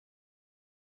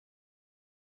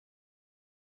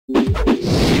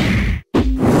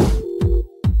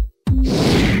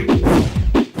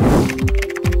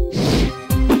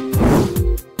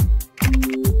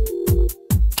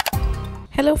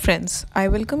Hello friends, I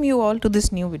welcome you all to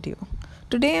this new video.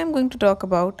 Today I am going to talk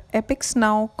about Epix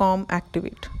Now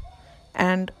Activate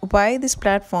and why this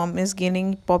platform is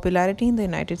gaining popularity in the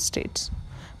United States.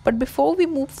 But before we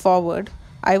move forward,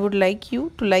 I would like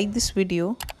you to like this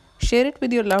video, share it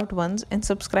with your loved ones and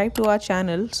subscribe to our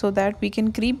channel so that we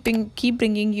can keep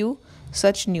bringing you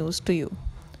such news to you.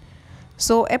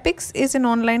 So Epix is an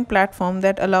online platform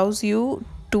that allows you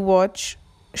to watch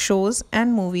shows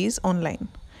and movies online.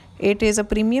 It is a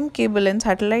premium cable and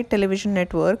satellite television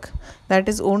network that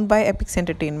is owned by Epix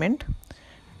Entertainment.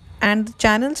 And the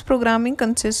channel's programming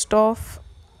consists of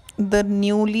the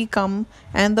newly come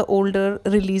and the older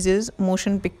releases,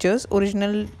 motion pictures,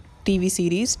 original TV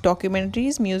series,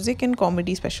 documentaries, music and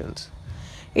comedy specials.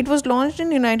 It was launched in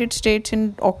the United States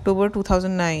in October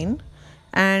 2009,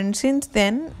 and since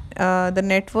then the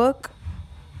network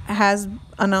has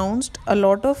announced a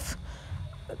lot of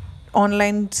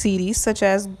online series such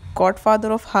as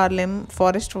Godfather of Harlem,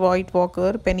 Forest White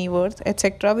Walker, Pennyworth,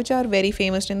 etc., which are very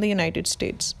famous in the United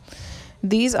States.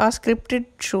 These are scripted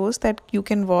shows that you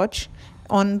can watch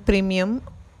on premium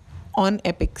on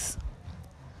Epix.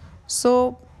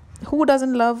 So who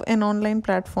doesn't love an online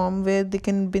platform where they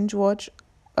can binge watch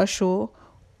a show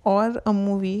or a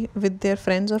movie with their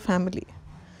friends or family?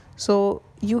 So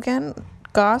you can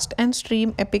cast and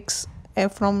stream Epix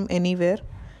from anywhere,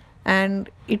 and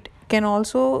it can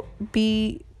also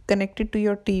be connected to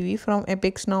your TV from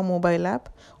Epix Now mobile app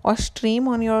or stream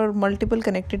on your multiple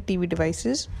connected TV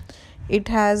devices. It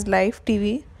has live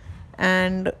TV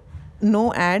and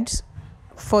no ads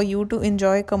for you to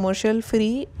enjoy commercial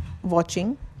free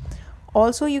watching.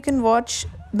 Also, you can watch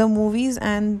the movies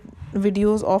and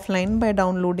videos offline by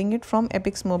downloading it from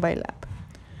Epix mobile app.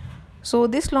 So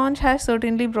this launch has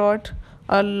certainly brought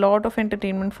a lot of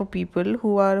entertainment for people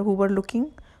who were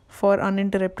looking for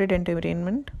uninterrupted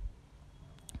entertainment.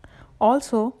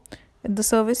 Also, the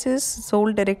service is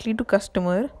sold directly to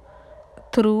customer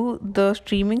through the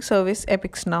streaming service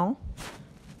Epix Now,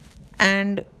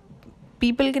 and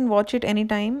people can watch it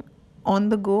anytime on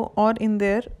the go or in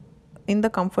the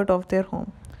comfort of their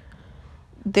home.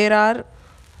 There are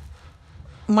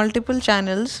multiple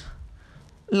channels,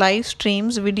 live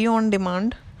streams, video on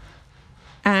demand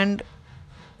and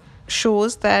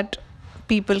shows that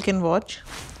people can watch.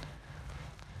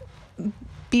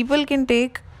 People can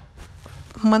take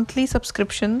monthly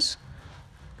subscriptions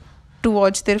to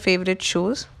watch their favorite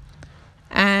shows,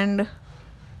 and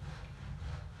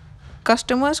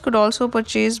customers could also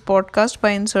purchase podcasts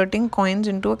by inserting coins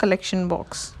into a collection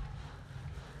box.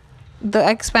 The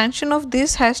expansion of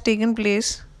this has taken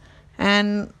place,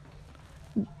 and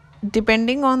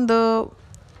depending on the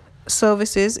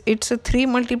services, it's a 3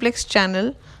 multiplex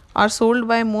channel are sold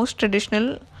by most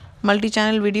traditional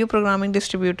multi-channel video programming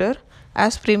distributor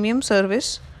as premium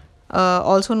service,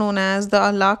 also known as the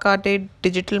a la carte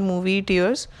digital movie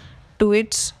tiers to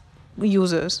its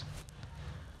users.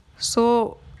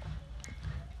 So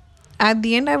at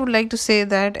the end, I would like to say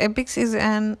that Epix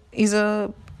is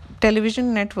a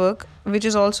television network which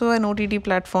is also an OTT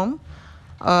platform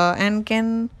and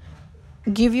can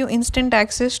give you instant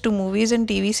access to movies and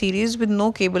TV series with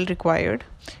no cable required.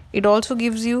 It also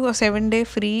gives you a 7-day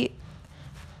free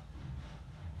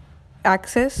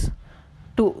access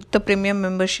to the premium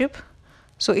membership.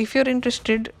 So if you're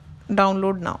interested,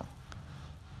 download now.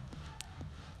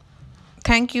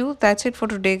 Thank you. That's it for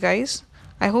today, guys.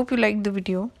 I hope you liked the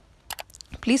video.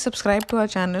 Please subscribe to our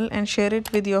channel and share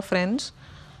it with your friends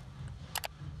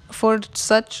for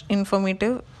such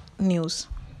informative news.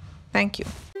 Thank you.